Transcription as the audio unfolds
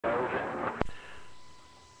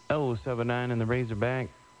Oh, 7-9 in the Razorback.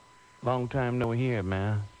 Long time no hear,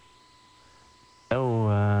 man.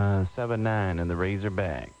 Oh, 7-9 in the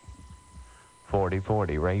Razorback.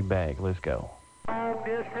 40-40, right back. Let's go. Long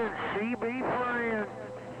distance CB friend.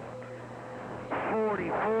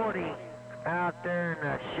 40-40 out there in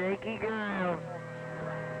the shaky ground.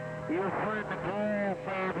 Your friend the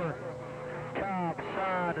grandfather, top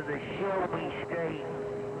side of the Show Me State.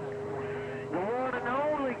 The one and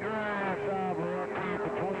only grasshopper up here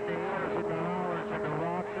between the hills and the hollers and the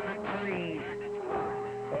rocks and the trees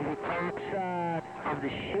of the top side of the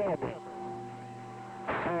Show Me.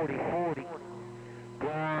 40-40.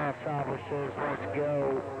 Grasshopper says, let's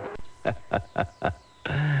go.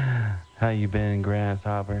 How you been,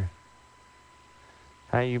 Grasshopper?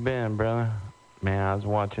 How you been, brother? Man, I was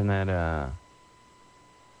watching that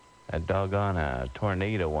doggone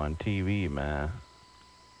tornado on TV, man.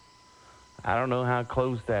 I don't know how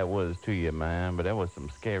close that was to you, man, but that was some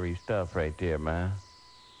scary stuff right there, man.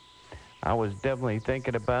 I was definitely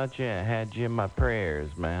thinking about you and had you in my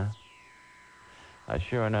prayers, man. I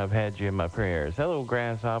sure enough had you in my prayers. Hello,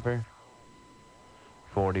 Grasshopper.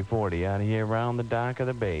 40-40 out here around the dock of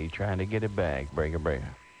the bay, trying to get it back. Breaker. 7-9 in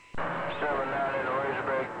the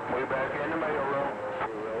Razorback. We back in the mail room.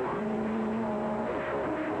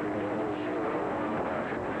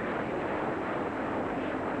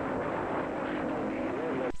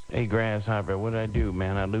 Hey, Grasshopper, what'd I do,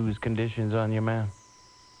 man? I lose conditions on you, man?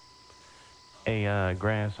 Hey,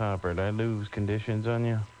 Grasshopper, did I lose conditions on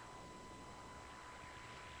you?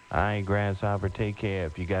 All right, Grasshopper, take care.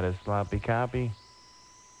 If you got a sloppy copy,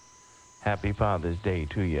 happy Father's Day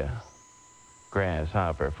to you.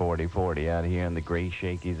 Grasshopper 40-40 out here in the great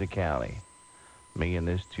shakies of Cali. Me and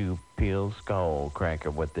this two-peel skull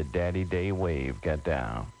cracker with the Daddy Day wave got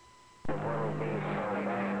down. Hey,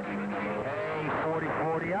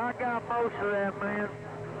 40-40, I got most of that, man.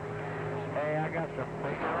 Hey, I got some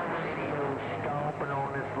big radio stomping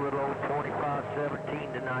on this little old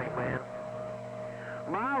 2517 tonight, man.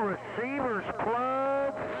 My receiver's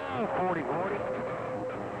plugged. 40-40.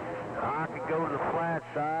 I could go to the flat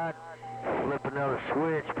side, flip another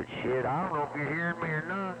switch, but shit, I don't know if you're hearing me or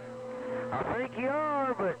not. I think you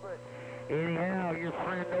are, but anyhow, your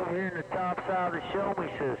friend over here in the top side of the Show Me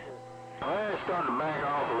says, well, it's starting to back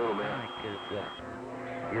off a little bit.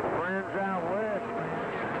 Your friends out west, man,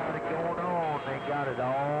 they got it going on. They got it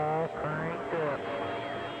all cranked up.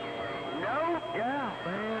 No doubt,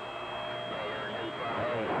 man.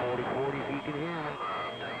 Hey, 40-40, if you can hear me,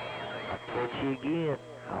 I'll catch you again.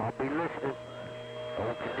 I'll be listening.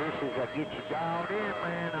 On conditions, I get you dialed in,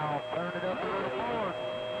 man. I'll turn it up a little more.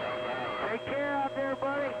 Take care out there,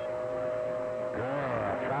 buddy.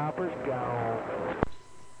 Grasshopper's gone.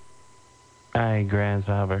 All right,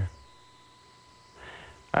 Grasshopper.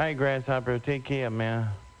 All right, Grasshopper, take care, man.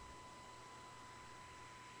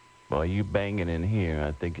 Boy, you banging in here.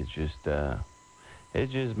 I think it's just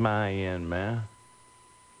my end, man.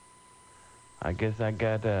 I guess I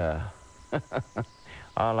got,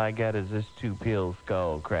 all I got is this two-peel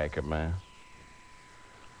skull cracker, man.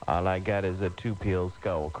 All I got is a two-peel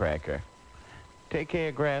skull cracker. Take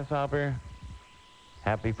care, Grasshopper.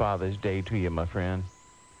 Happy Father's Day to you, my friend.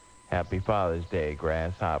 Happy Father's Day,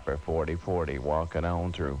 Grasshopper 40-40, walking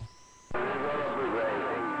on through.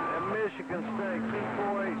 Michigan State,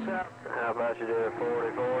 248 South. How about you there,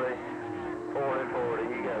 40-40?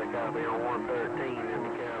 40-40, you got a copy on 113 in the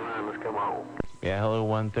Carolinas, come on. Yeah, hello,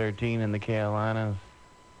 113 in the Carolinas.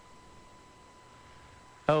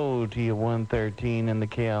 Oh, to you, 113 in the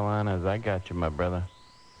Carolinas. I got you, my brother.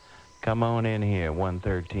 Come on in here,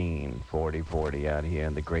 113, 40-40 out here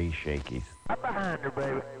in the Great Shakies. I'm behind her,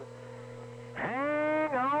 baby.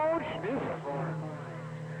 Hang on, stupid.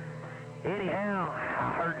 Anyhow,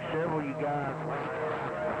 I heard several of you guys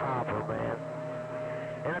hopper, man.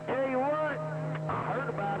 And I tell you what, I heard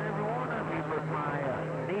about every one of you, but my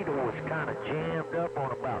needle was kind of jammed up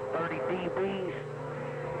on about 30 dBs.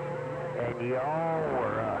 And y'all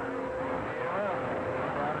were,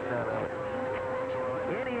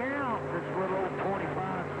 anyhow, this little old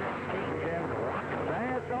 2516's having to work his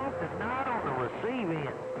ass off tonight on the receive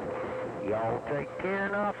end. Y'all take care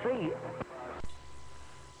and I'll see you.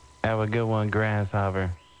 Have a good one,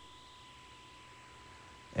 Grasshopper.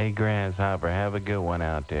 Hey, Grasshopper, have a good one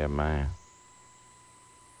out there, man.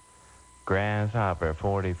 Grasshopper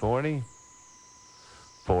 40-40.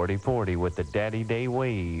 40-40 with the Daddy Day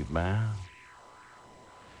wave, man.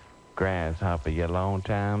 Grasshopper, your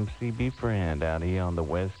long-time CB friend out here on the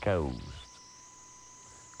West Coast.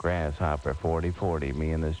 Grasshopper 40-40,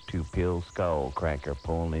 me and this two-peel skull cracker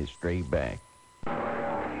pulling it straight back.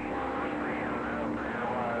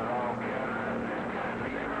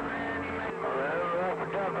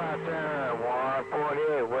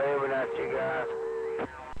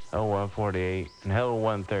 Oh, 148. And hello,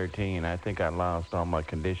 113. I think I lost all my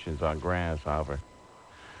conditions on Grasshopper.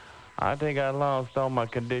 I think I lost all my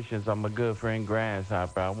conditions on my good friend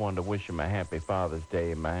Grasshopper. I wanted to wish him a happy Father's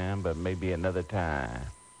Day, man, but maybe another time.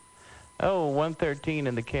 Oh, 113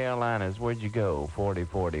 in the Carolinas. Where'd you go?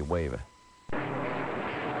 4040 waiver.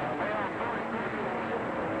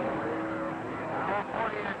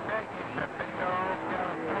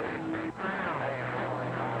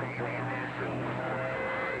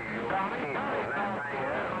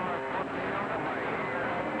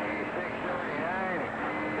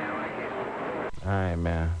 All right,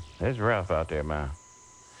 man. It's rough out there, man.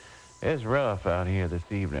 It's rough out here this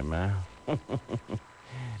evening, man.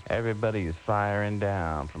 Everybody is firing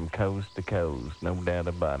down from coast to coast, no doubt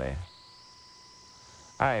about it.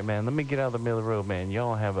 All right, man, let me get out of the middle of the road, man.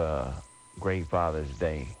 Y'all have a great Father's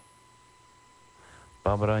Day.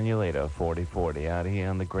 Bump it on you later, 4040 out here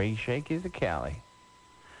on the Great Shakies of Cali.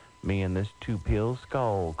 Me and this two-pill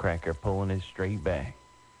skull cracker pulling it straight back.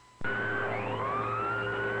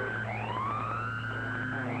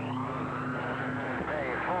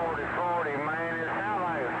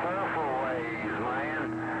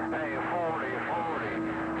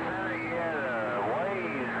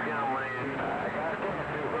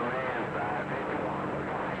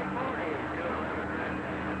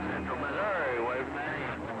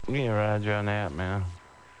 Yeah, Roger on that, man.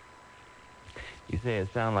 You say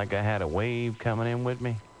it sounded like I had a wave coming in with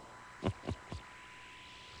me? Well,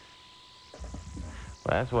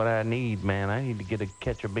 that's what I need, man. I need to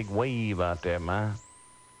catch a big wave out there, man.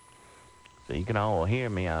 So you can all hear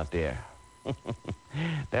me out there.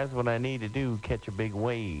 That's what I need to do, catch a big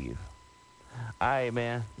wave. All right,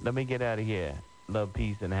 man. Let me get out of here. Love,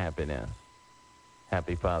 peace, and happiness.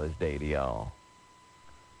 Happy Father's Day to y'all.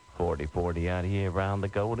 4040 out here around the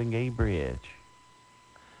Golden Gate Bridge.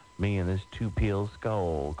 Me and this two-pill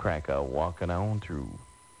skull cracker walking on through.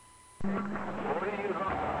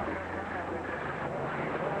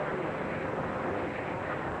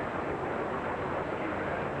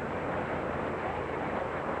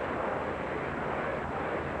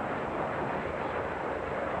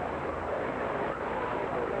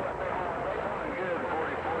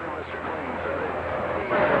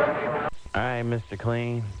 All right, Mr.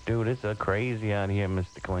 Clean. Dude, it's a crazy out here,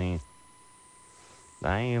 Mr. Clean.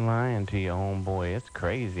 I ain't lying to you, homeboy. It's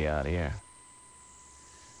crazy out here.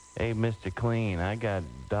 Hey, Mr. Clean, I got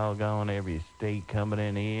doggone every state coming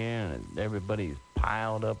in here, and everybody's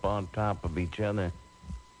piled up on top of each other.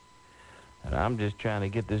 And I'm just trying to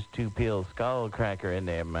get this two-pill skull cracker in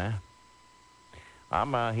there, man.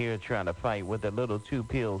 I'm out here trying to fight with a little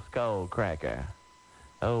two-pill skull cracker.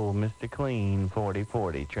 Oh, Mr. Clean,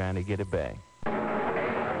 4040, trying to get it back.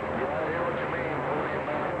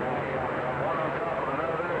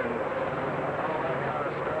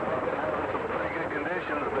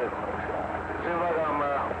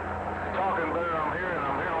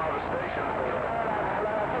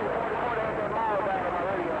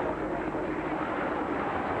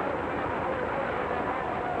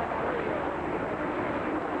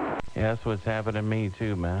 Yeah, that's what's happened to me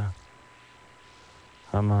too, man.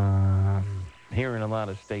 I'm hearing a lot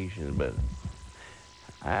of stations, but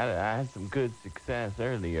I had some good success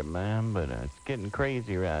earlier, man, but it's getting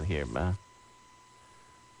crazy around here, man.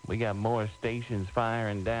 We got more stations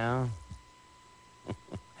firing down.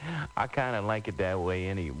 I kind of like it that way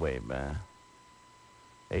anyway, man.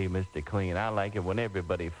 Hey, Mr. Clean, I like it when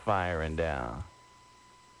everybody firing down.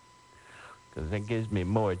 Because it gives me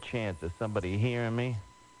more chance of somebody hearing me.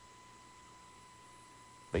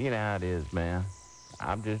 But you know how it is, man.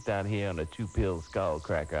 I'm just out here on a two-pill skull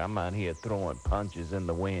cracker. I'm out here throwing punches in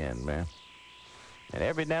the wind, man. And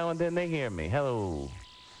every now and then they hear me. Hello,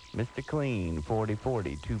 Mr. Clean,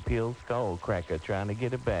 4040, two-pill skull cracker, trying to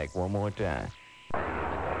get it back one more time. Hello,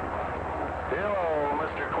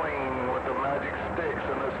 Mr. Clean with the magic sticks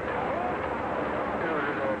and this. Here's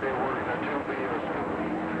an idea working a two-pill school.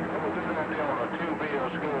 What's an idea on a two-pill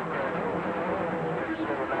school cracker?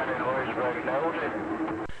 790 raceback, knows it.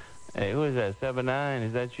 Hey, who is that, 79?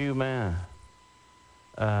 Is that you, man?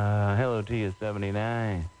 Hello to you,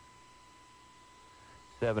 79.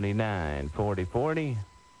 79, 4040.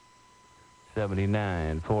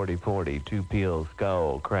 79, 4040, two-pill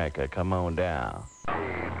skull cracker, come on down.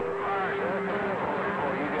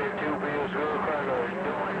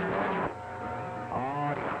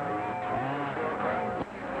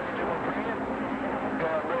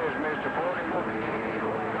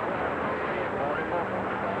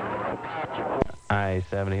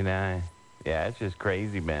 I-79. Yeah, it's just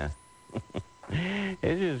crazy, man.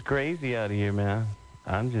 It's just crazy out here, man.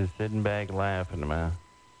 I'm just sitting back laughing, man.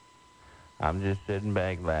 I'm just sitting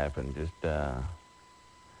back laughing.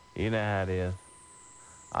 You know how it is.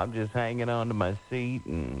 I'm just hanging onto my seat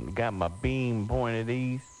and got my beam pointed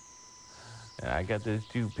east. And I got this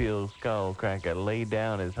two-pill skull cracker laid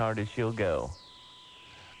down as hard as she'll go.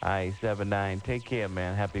 I-79, take care,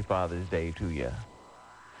 man. Happy Father's Day to you.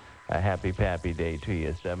 A happy Pappy Day to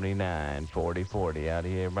you. 79, 40, 40 out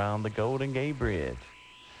here around the Golden Gate Bridge.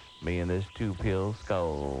 Me and this two-pill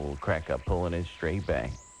skull cracker pulling it straight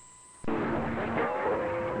back.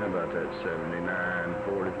 How about that 79,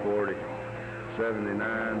 40, 40?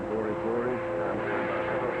 79, 40, 40. I'm thinking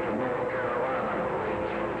about to North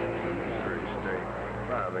Carolina. Missouri State.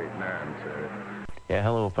 589, sir. Yeah,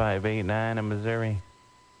 hello, 589 in Missouri.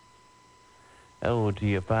 Hello to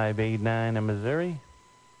you, 589 in Missouri.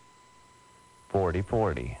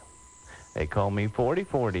 4040. They call me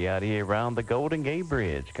 4040 out here around the Golden Gate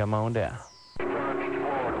Bridge. Come on down.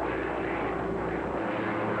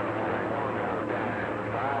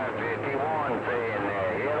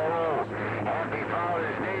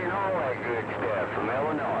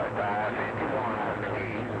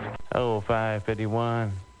 Oh,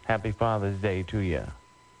 551. Happy Father's Day to you.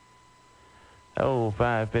 Oh,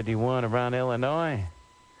 551 around Illinois.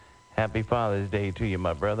 Happy Father's Day to you,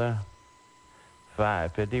 my brother.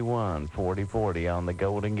 551, 4040 on the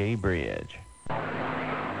Golden Gate Bridge. What's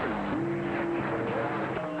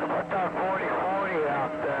that 4040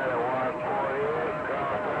 out there at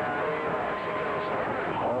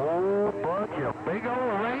 148? Whole bunch of big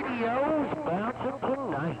old radios bouncing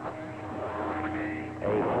tonight.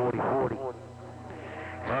 Hey, 4040.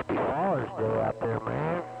 Happy Father's Day out there,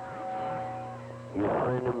 man. Your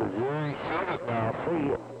friend in Missouri City now. See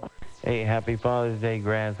you. Hey, happy Father's Day,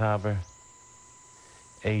 Grasshopper.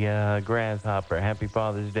 Hey, Grasshopper, happy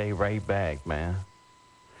Father's Day right back, man.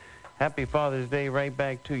 Happy Father's Day right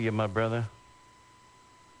back to you, my brother.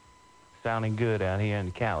 Sounding good out here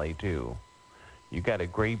in Cali, too. You got a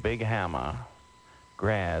great big hammer.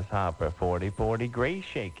 Grasshopper, 4040, great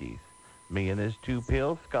shakies. Me and this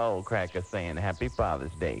two-pill skull cracker saying happy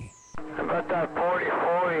Father's Day. How about that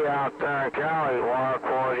 4040 out there in Cali,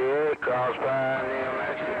 148, cross by New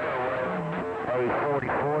Mexico. Hey,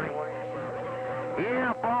 4040.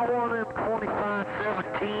 Yeah, I bought one of them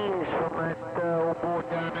 2517s from that old boy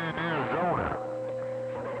down there in Arizona.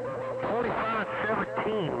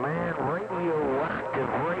 2517, man, radioactive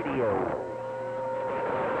radio.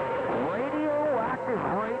 Radioactive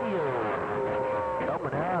radio.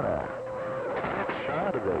 Coming out of that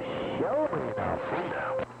side of the show, man, I'll see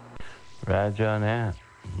now. Roger on that.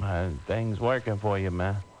 Things working for you,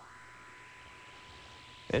 man.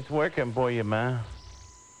 It's working for you, man.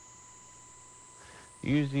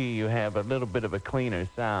 Usually you have a little bit of a cleaner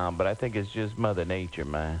sound, but I think it's just Mother Nature,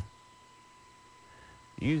 man.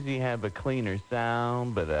 Usually you have a cleaner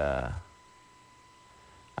sound, but I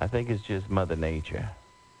think it's just Mother Nature.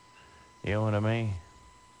 You know what I mean?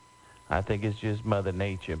 I think it's just Mother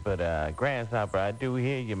Nature. But Grasshopper, I do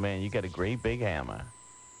hear you, man. You got a great big hammer.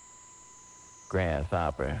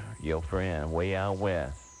 Grasshopper, your friend, way out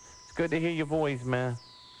west. It's good to hear your voice, man.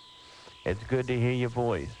 It's good to hear your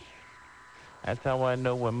voice. That's how I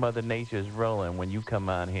know when Mother Nature's rolling when you come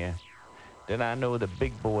out here. Then I know the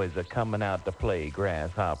big boys are coming out to play.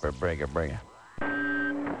 Grasshopper, bringer. Flat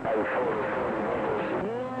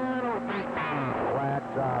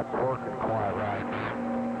side's working quite right.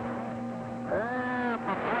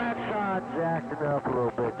 My flat side's acting up a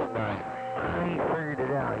little bit tonight. I ain't figured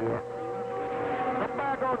it out yet. I'm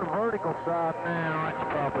back on the vertical side now. It's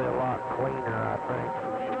probably a lot cleaner, I think.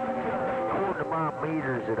 According to my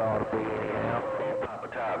meters, it ought to be anyhow.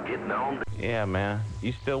 Getting on. Yeah, man.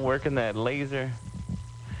 You still working that laser?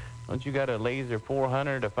 Don't you got a laser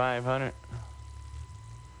 400 or 500?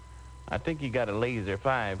 I think you got a laser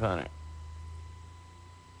 500.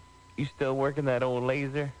 You still working that old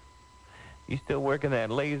laser? You still working that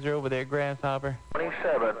laser over there, Grasshopper?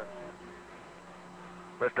 27.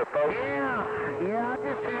 Mr. Folk? Yeah, I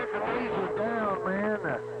just had the laser down,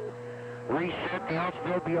 man. Reset the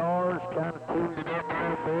SWRs, kind of tuned it up a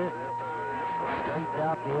little bit. Straightened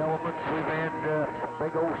out the elements. We've had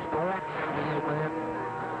big old storms in here, man.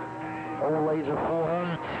 Old laser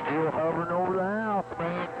 400 still hovering over the house,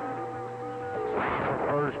 man.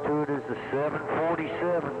 Refers to it as the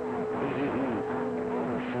 747.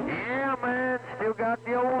 Yeah, man, still got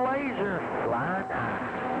the old laser flying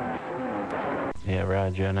high. Yeah,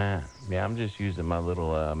 Roger on that. Yeah, I'm just using my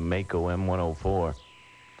little Mako M104.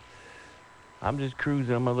 I'm just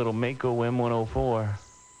cruising on my little Mako M104.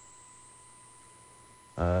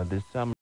 This summer.